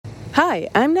Hi,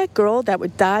 I'm that girl that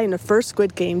would die in the first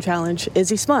Squid Game challenge,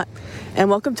 Izzy Smut, and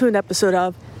welcome to an episode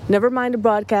of Never Mind a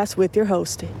Broadcast with your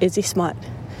host, Izzy Smut.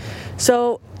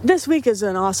 So, this week is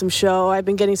an awesome show. I've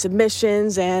been getting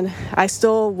submissions, and I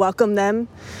still welcome them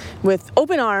with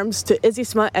open arms to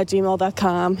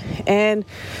izzysmut@gmail.com. And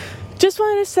just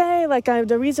wanted to say,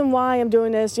 the reason why I'm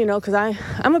doing this, because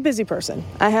I'm a busy person.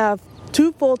 I have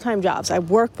 2 full-time jobs. I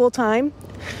work full-time,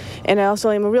 and I also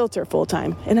am a realtor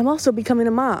full-time. And I'm also becoming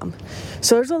a mom.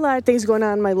 So there's a lot of things going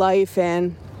on in my life.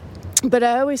 But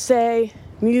I always say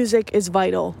music is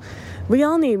vital. We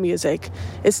all need music.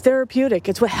 It's therapeutic.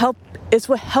 It's what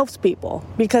helps people.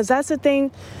 Because that's the thing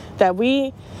that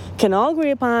we can all agree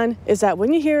upon, is that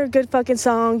when you hear a good fucking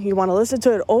song, you want to listen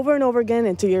to it over and over again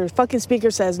until your fucking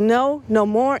speaker says no, no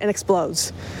more, and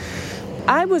explodes.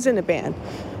 I was in a band.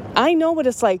 I know what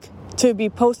it's like to be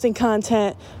posting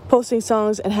content, posting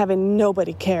songs, and having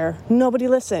nobody care, nobody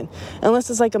listen, unless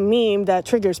it's like a meme that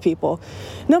triggers people.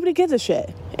 Nobody gives a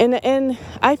shit. And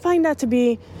I find that to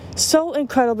be so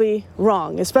incredibly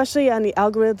wrong, especially on the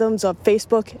algorithms of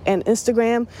Facebook and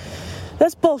Instagram.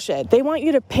 That's bullshit. They want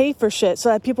you to pay for shit so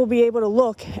that people be able to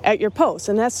look at your posts,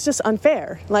 and that's just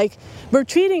unfair. We're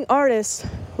treating artists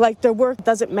like their work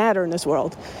doesn't matter in this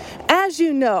world. As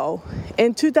you know,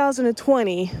 in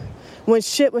 2020, when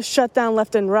shit was shut down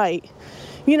left and right,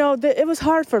 it was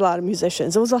hard for a lot of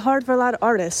musicians. It was hard for a lot of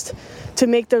artists to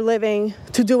make their living,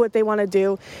 to do what they want to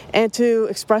do, and to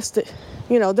express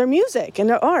their music and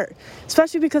their art,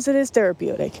 especially because it is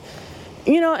therapeutic.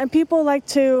 And people like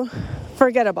to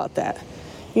forget about that.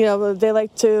 They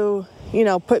like to,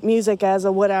 put music as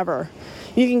a whatever.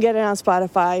 You can get it on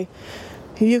Spotify.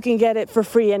 You can get it for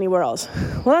free anywhere else.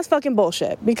 Well, that's fucking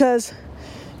bullshit, because,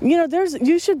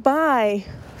 you should buy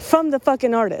from the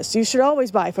fucking artists. You should always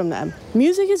buy from them.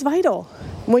 Music is vital.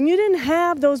 When you didn't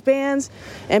have those bands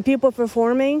and people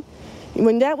performing,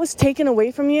 when that was taken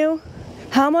away from you,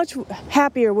 how much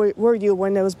happier were you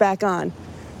when it was back on?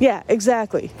 Yeah,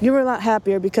 exactly. You were a lot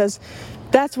happier, because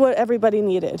that's what everybody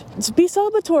needed. So be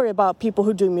celebratory about people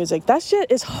who do music. That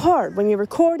shit is hard. When you're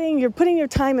recording, you're putting your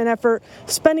time and effort,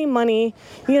 spending money.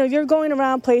 You're going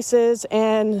around places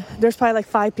and there's probably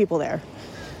 5 people there,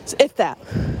 if that.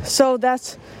 So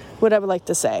that's what I would like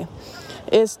to say.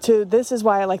 This is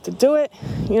why I like to do it.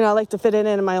 I like to fit it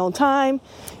in my own time.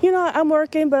 I'm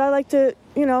working, but I like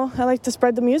to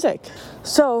spread the music.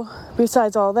 So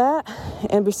besides all that,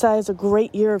 and besides a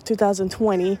great year of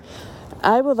 2020,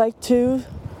 I would like to,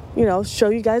 show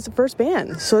you guys the first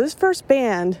band. So this first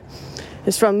band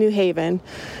is from New Haven.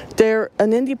 They're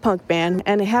an indie punk band,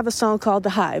 and they have a song called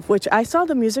The Hive, which I saw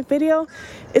the music video.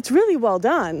 It's really well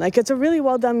done. It's a really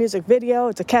well done music video.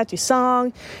 It's a catchy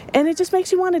song, and it just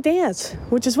makes you want to dance,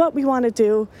 which is what we want to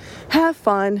do. Have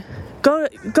fun.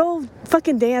 Go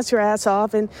fucking dance your ass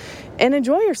off and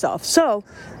enjoy yourself. So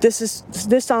this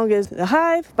song is The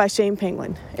Hive by Shane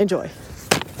Penguin. Enjoy.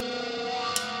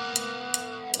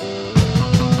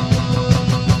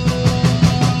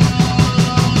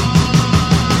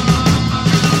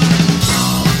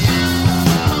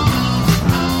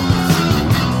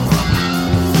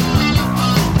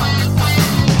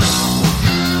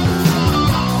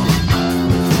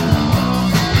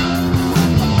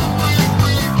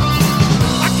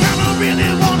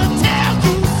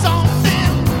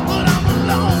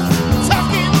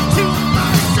 Talking to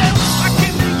myself, I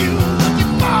came to you.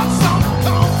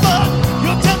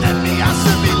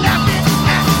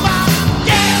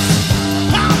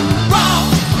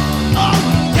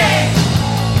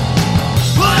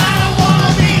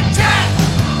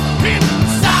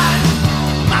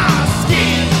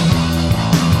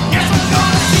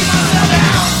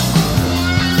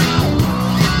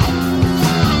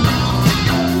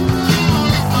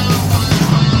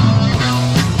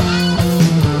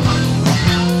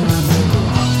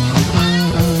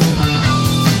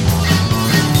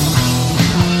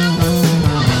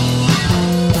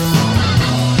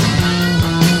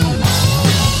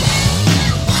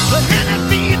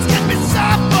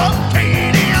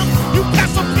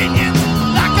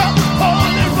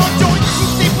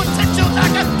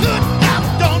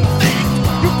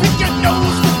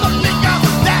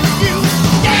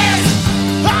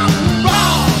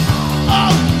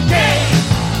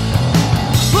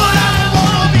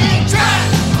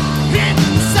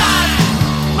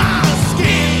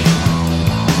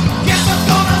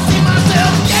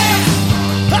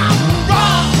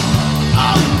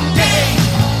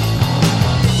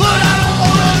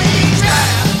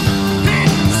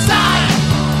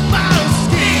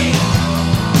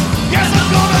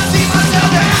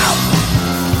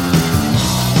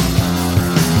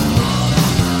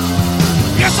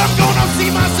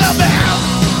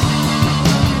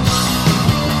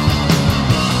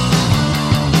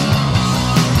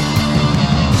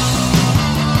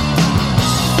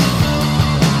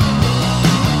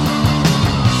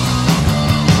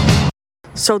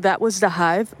 So that was The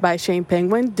Hive by Shane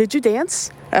Penguin. Did you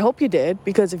dance? I hope you did,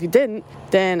 because if you didn't,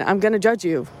 then I'm going to judge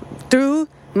you. Through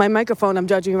my microphone, I'm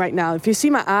judging you right now. If you see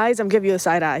my eyes, I'm giving you a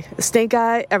side eye, a stink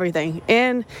eye, everything,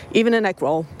 and even a neck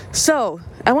roll. So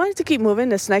I wanted to keep moving.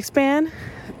 This next band,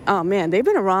 oh man, they've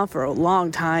been around for a long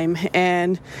time,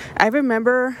 and I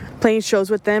remember playing shows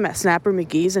with them at Snapper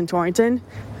McGee's in Torrington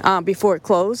before it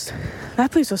closed.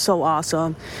 That place was so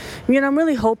awesome. I'm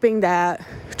really hoping that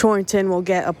Torrington will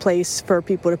get a place for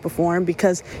people to perform,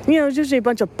 because there's usually a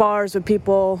bunch of bars with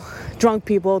drunk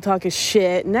people talking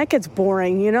shit, and that gets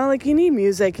boring. You need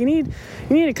music. You need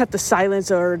to cut the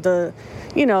silence or the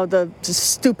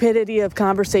stupidity of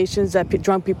conversations that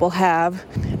drunk people have.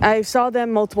 I saw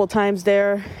them multiple times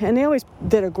there, and they always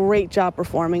did a great job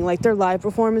performing. Like, their live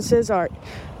performances are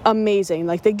amazing.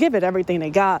 Like, they give it everything they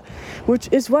got, which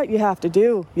is what you have to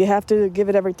do. You have to give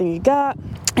it everything you got.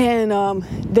 And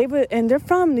they're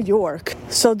from New York.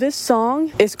 So this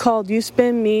song is called "You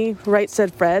Spin Me Right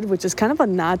Said Fred," which is kind of a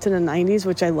nod to the 90s,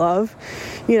 which I love.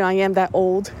 I am that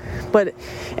old. But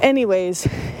anyways,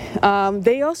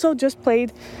 they also just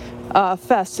played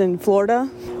Fest in Florida,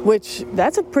 which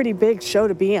that's a pretty big show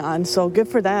to be on. So good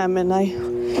for them. And I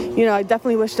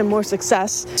definitely wish them more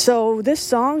success. So this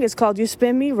song is called "You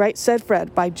Spin Me Right Said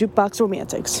Fred" by Jukebox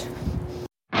Romantics.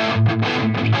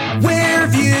 Where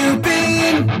have you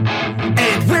been?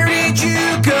 And where did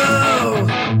you go?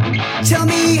 Tell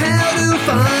me how to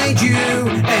find you,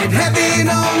 and heaven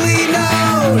only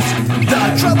knows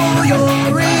the trouble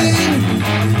you're in,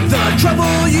 the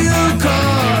trouble you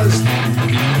caused.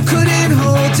 Couldn't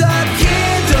hold a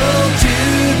candle to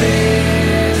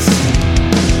this.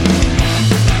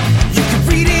 You can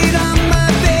read it on my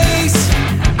face,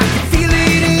 I can feel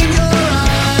it in your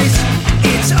eyes.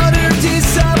 It's utter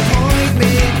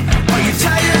disappointment. Are you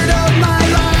tired of my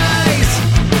lies?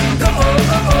 Go, oh,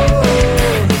 oh, oh.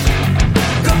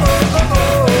 Go, oh, oh,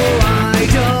 oh. I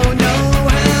don't know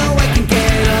how I can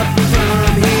get up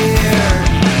from here.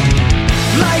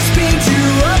 Life spins you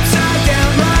upside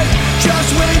down, right? Just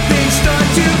when things start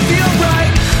to feel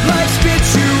right. Life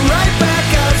spits you right back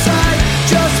outside.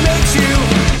 Just makes you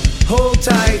hold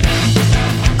tight.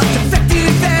 A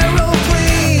defective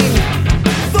aeroplane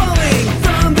falling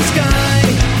from the sky.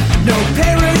 No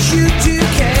parachute to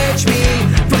catch me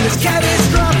from this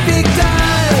catastrophic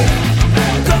dive.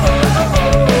 Go, oh,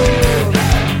 oh.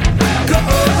 Go,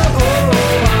 oh, oh.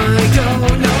 I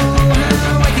don't know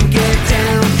how I can get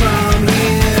down from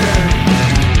here.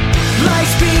 Life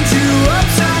spins you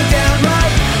upside down,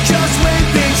 right? Just when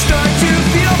things start to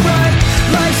feel right.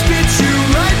 Life spits you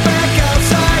right back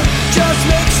outside. Just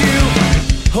makes you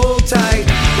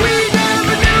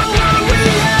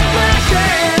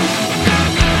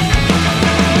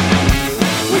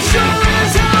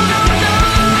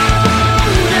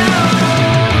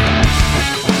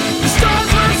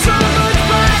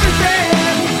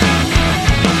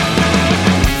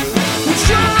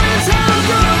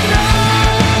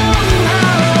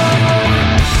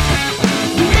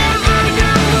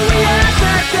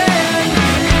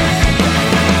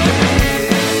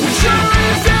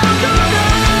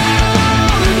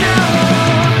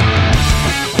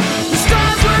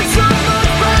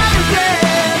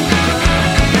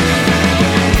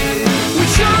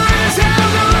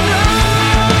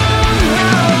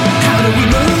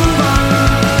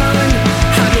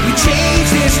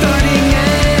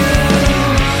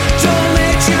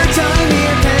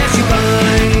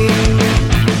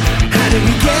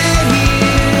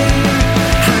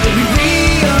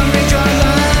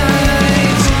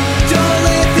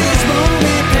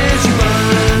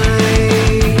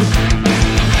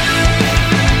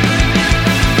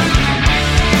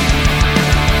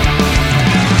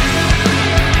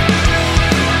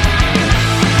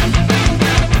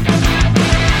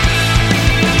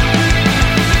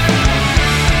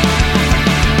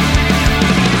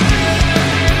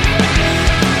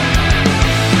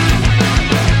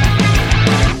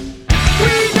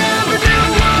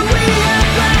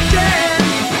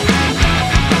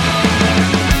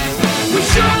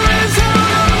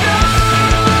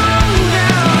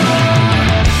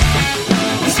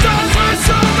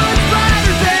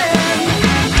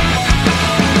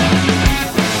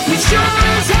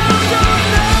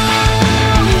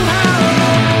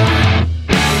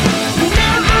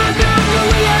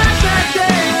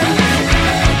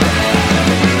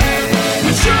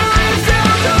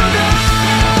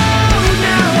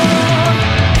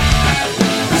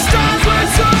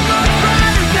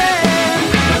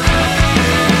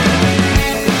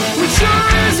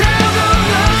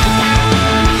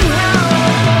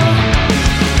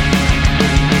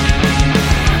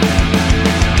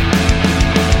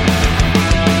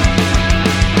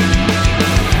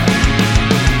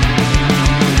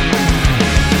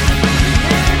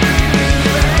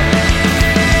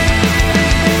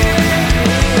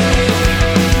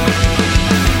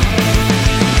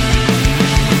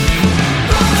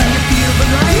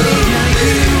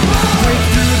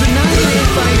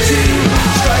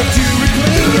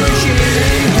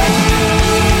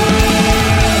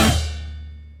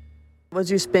Was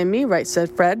You Spin Me, Right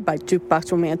Said Fred by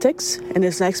Jukebox Romantics. And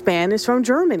this next band is from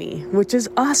Germany, which is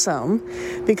awesome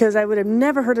because I would have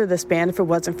never heard of this band if it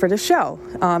wasn't for the show.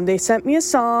 They sent me a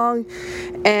song,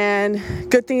 and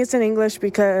good thing it's in English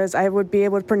because I would be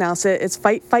able to pronounce it. It's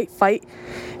Fight, Fight, Fight.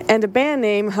 And the band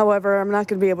name, however, I'm not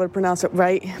going to be able to pronounce it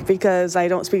right because I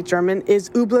don't speak German,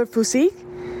 is Überflüssig.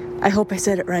 I hope I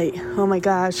said it right. Oh my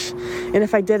gosh. And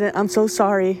if I didn't, I'm so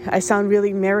sorry. I sound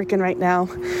really American right now.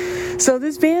 So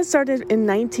this band started in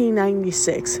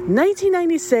 1996.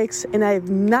 1996, and I have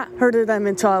not heard of them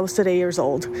until I was 8 years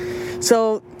old.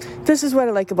 So this is what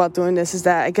I like about doing this, is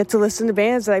that I get to listen to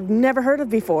bands that I've never heard of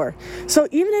before. So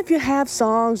even if you have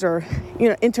songs or,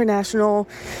 international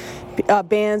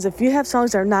bands, if you have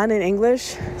songs that are not in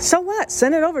English, so what?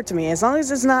 Send it over to me. As long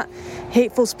as it's not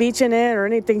hateful speech in it or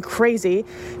anything crazy,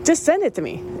 just send it to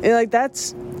me.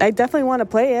 I definitely want to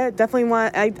play it.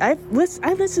 I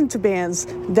listen to bands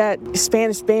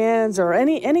Spanish bands or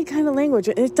any kind of language.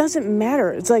 It doesn't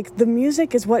matter. It's like the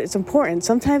music is what is important.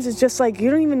 Sometimes it's just like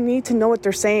you don't even need to know what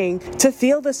they're saying to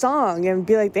feel the song and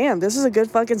be like, damn, this is a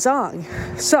good fucking song.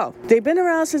 So they've been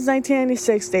around since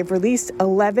 1996. They've released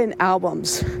 11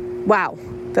 albums. Wow,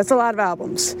 that's a lot of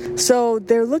albums. So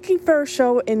they're looking for a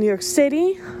show in New York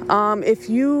City. If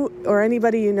you or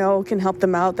anybody you know can help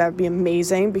them out, that would be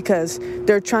amazing because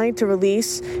they're trying to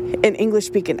release an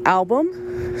English-speaking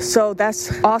album. So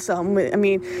that's awesome. I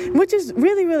mean, which is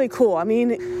really, really cool. I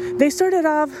mean, they started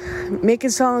off making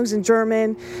songs in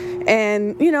German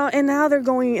and now they're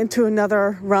going into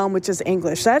another realm, which is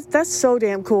English. That's so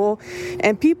damn cool.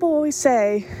 And people always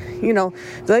say, they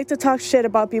like to talk shit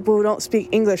about people who don't speak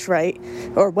English right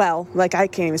or well, like I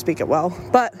can't even speak it well.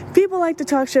 But people like to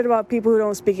talk shit about people who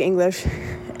don't speak English.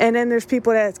 And then there's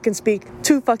people that can speak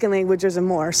 2 fucking languages and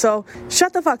more. So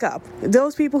shut the fuck up.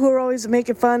 Those people who are always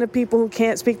making fun of people who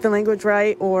can't speak the language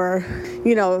right or,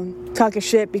 talking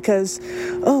shit because,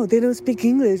 they don't speak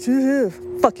English.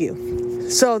 Fuck you.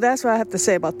 So that's what I have to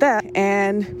say about that.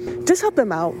 And just help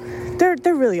them out.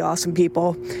 They're really awesome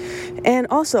people. And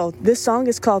also, this song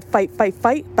is called Fight, Fight,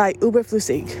 Fight by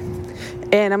Überflüssig.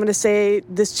 And I'm going to say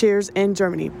this cheers in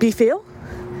Germany. Be feel.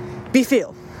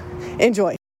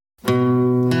 Enjoy.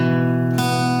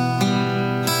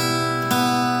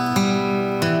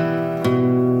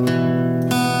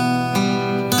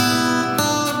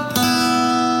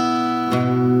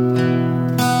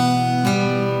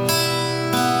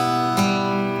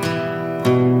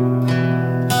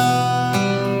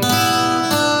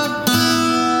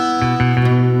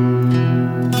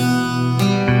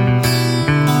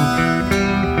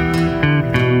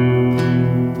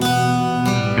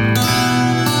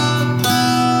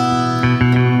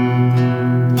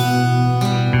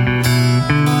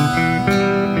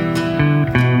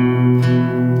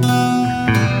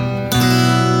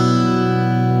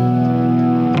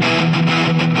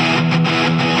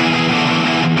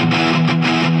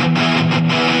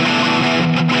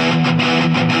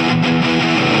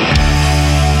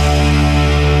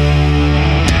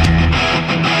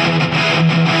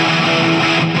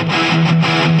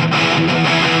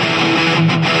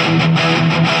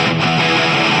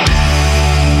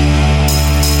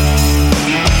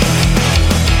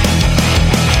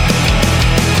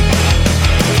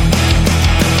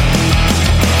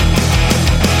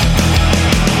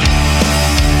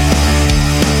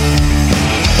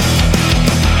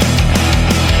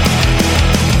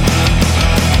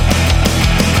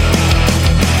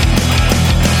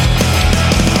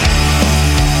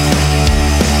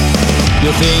 You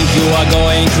think you are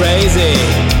going crazy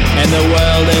and the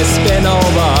world is spin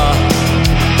over.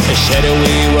 A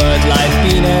shadowy word like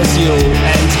Venus you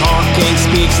and talking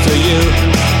speaks to you.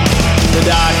 The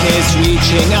dark is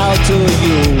reaching out to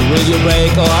you. Will you break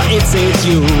or it's its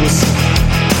use?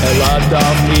 A lot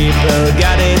of people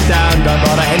get it down, but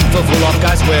a handful full of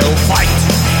guys will fight.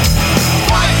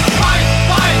 Fight, fight,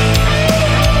 fight.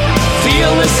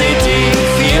 Feel the city,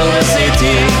 feel the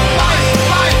city. Fight,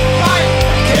 fight, fight.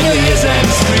 Can you hear them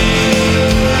scream?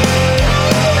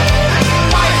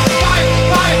 Fight, fight,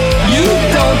 fight. You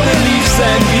don't believe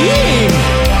them being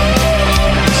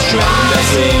stronger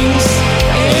things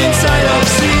inside of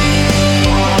sea.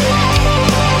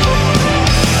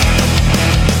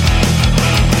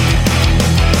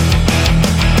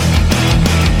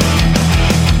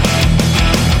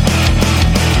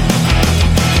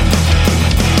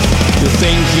 You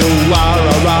think you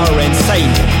are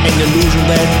insane, an illusion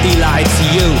that delights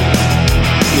you.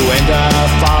 You enter a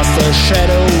faster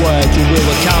shadow world, you will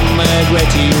become a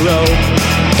great hero.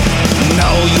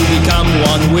 Now you become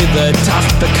one with the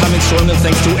task, becoming stronger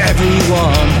thanks to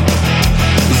everyone.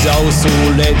 Those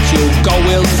who let you go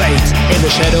will fade in the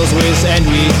shadows with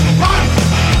envy. Run!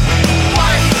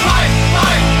 Fight! Fight!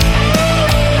 Fight!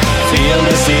 Feel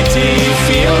the city,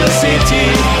 feel the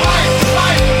city. Fight!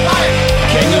 Fight! Fight!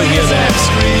 Can you hear them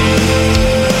scream?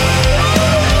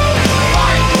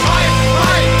 Fight! Fight!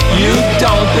 Fight! You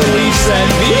don't believe that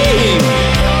beam.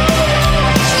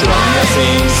 Stronger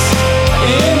things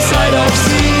inside of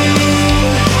sea.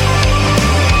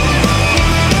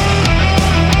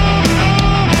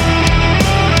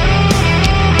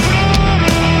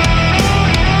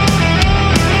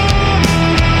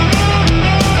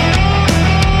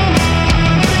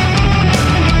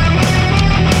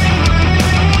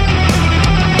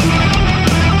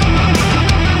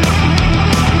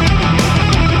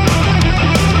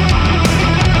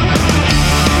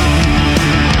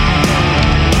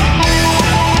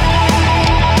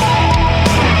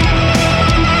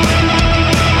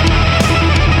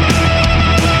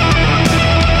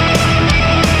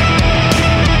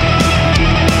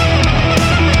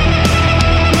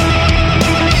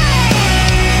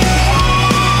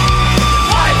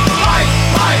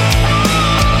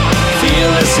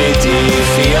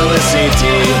 Feel the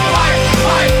city. Fight!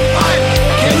 Fight! Fight!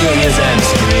 Can you hear them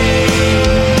scream?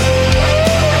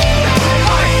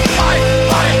 Fight! Fight!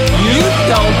 Fight! You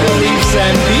don't believe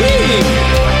them beam.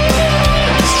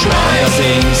 Stronger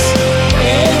things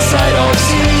inside of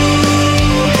sea.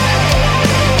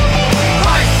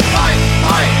 Fight! Fight!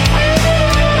 Fight!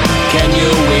 Can you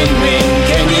win?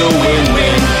 Can you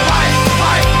win? Fight!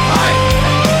 Fight! Fight!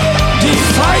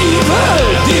 Defy evil!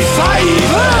 Defy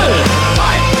evil!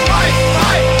 Fight! Fight!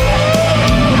 Fight!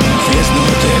 Fears no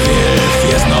devil,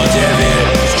 fears no devil.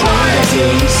 Stronger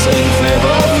things in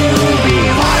favor of you. Be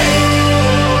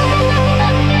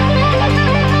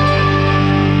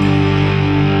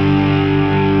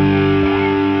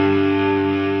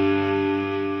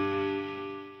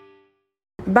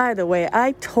By the way,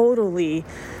 I totally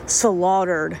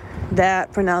slaughtered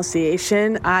that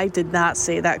pronunciation. I did not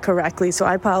say that correctly, so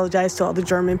I apologize to all the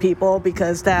German people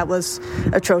because that was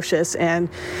atrocious and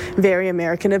very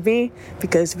American of me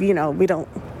because, you know, we don't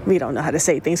know how to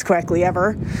say things correctly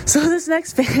ever. So this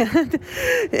next band,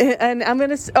 and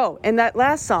and that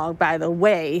last song, by the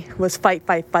way, was Fight,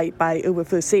 Fight, Fight by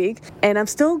Überflüssig. And I'm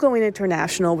still going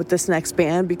international with this next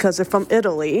band because they're from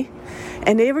Italy.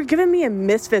 And they were giving me a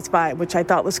Misfits vibe, which I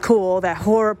thought was cool, that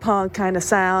horror punk kind of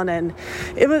sound. And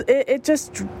it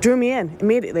just drew me in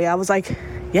immediately. I was like,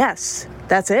 yes,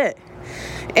 that's it.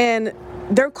 And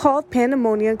they're called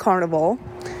Pandemonium Carnival.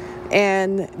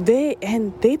 And they've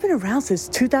been around since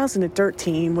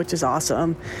 2013, which is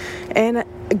awesome. And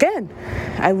again,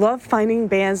 I love finding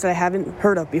bands that I haven't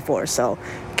heard of before. So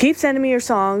keep sending me your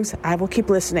songs. I will keep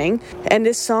listening. And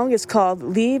this song is called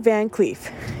Lee Van Cleef.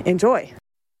 Enjoy.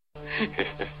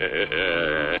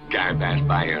 Guy passed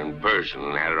by here in person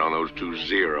and had it on those 2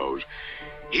 zeros.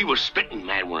 He was spitting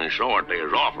mad when he saw what they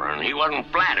was offering. He wasn't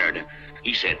flattered.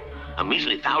 He said, "A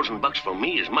measly $1,000 for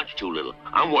me is much too little.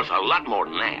 I'm worth a lot more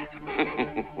than that."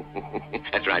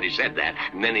 That's right, he said that.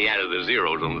 And then he added the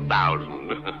zeros on the 1,000.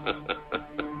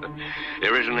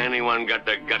 There isn't anyone got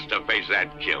the guts to face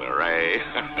that killer, eh?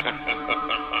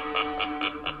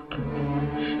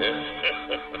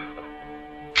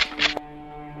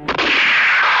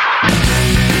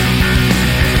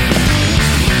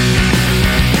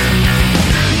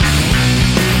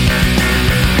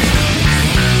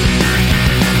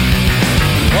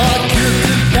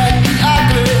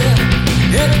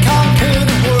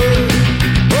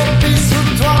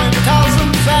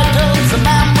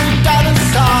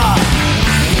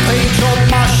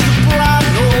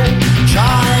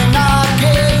 China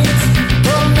gates,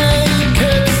 the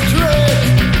naked street.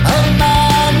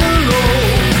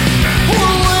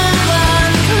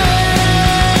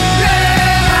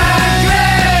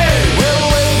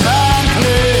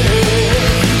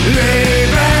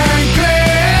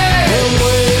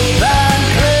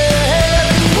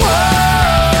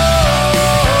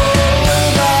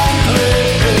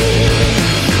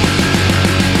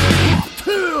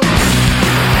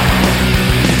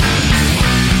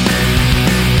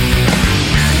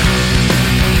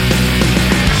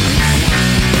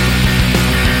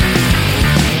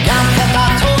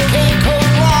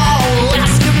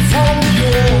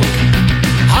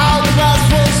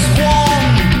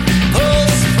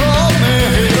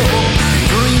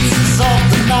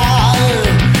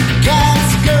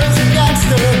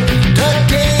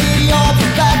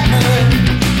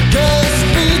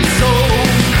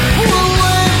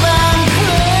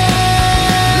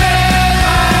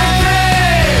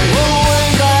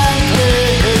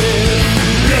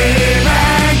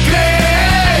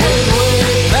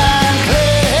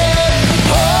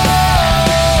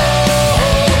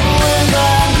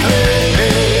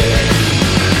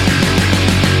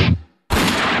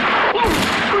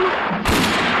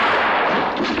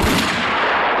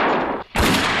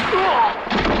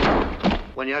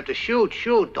 When you have to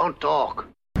shoot, don't talk.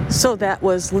 So that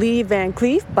was Lee Van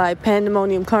Cleef by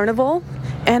Pandemonium Carnival.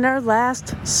 And our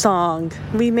last song,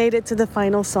 we made it to the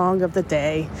final song of the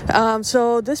day.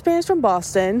 So this band's from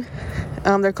Boston.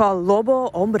 They're called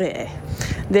Lobohombre.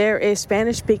 They're a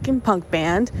Spanish-speaking punk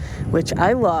band, which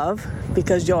I love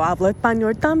because yo hablo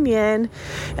español también.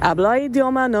 Hablo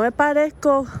idioma, no me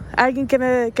parezco alguien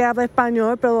que habla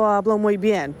español, pero lo hablo muy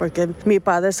bien porque mis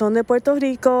padres son de Puerto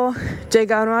Rico,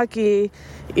 llegaron aquí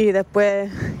y después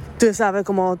tú sabes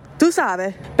como tú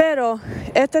sabes. Pero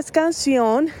esta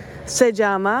canción se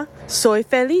llama Soy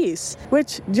Feliz,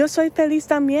 which yo soy feliz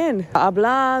también.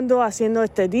 Hablando, haciendo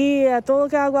este día, todo lo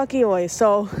que hago aquí hoy.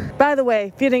 So, by the way,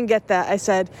 if you didn't get that, I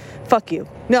said, fuck you.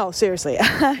 No, seriously.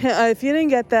 If you didn't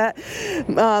get that,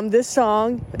 this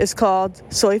song is called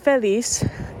Soy Feliz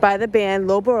by the band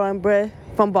Lobohombre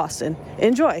from Boston.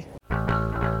 Enjoy.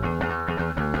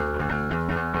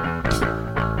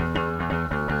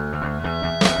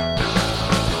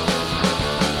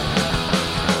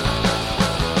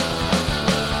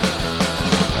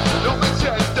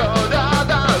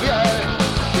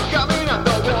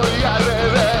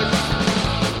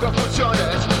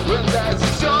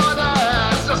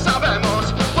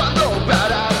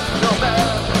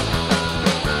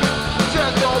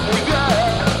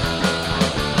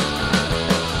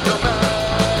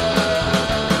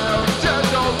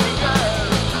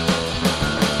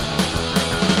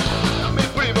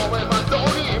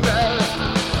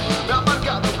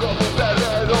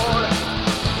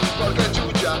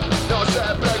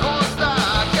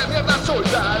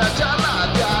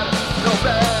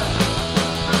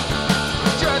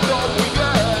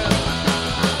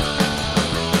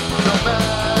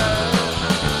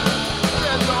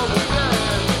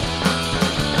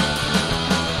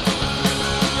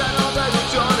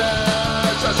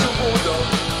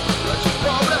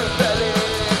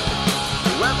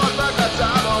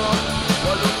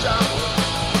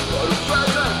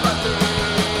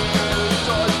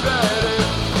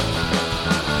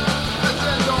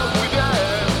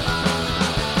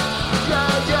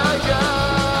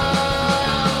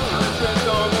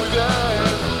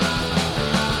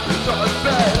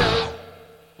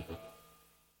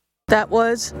 That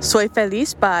was Soy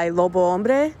Feliz by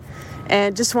Lobohombre.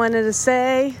 And just wanted to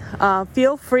say,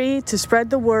 feel free to spread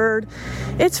the word.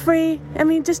 It's free. I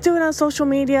mean, just do it on social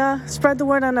media. Spread the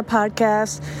word on a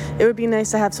podcast. It would be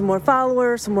nice to have some more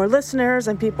followers, some more listeners,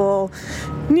 and people,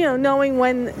 knowing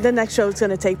when the next show is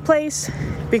going to take place.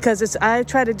 Because I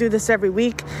try to do this every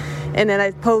week, and then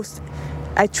I post.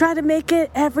 I try to make it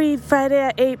every Friday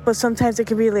at 8, but sometimes it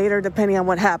can be later depending on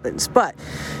what happens. But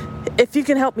if you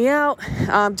can help me out,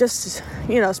 just,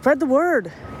 spread the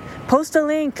word. Post a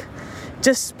link.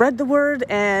 Just spread the word,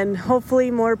 and hopefully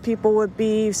more people would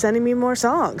be sending me more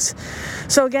songs.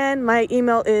 So again, my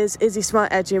email is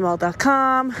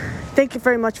izzysmut@gmail.com. Thank you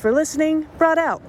very much for listening. Brought out.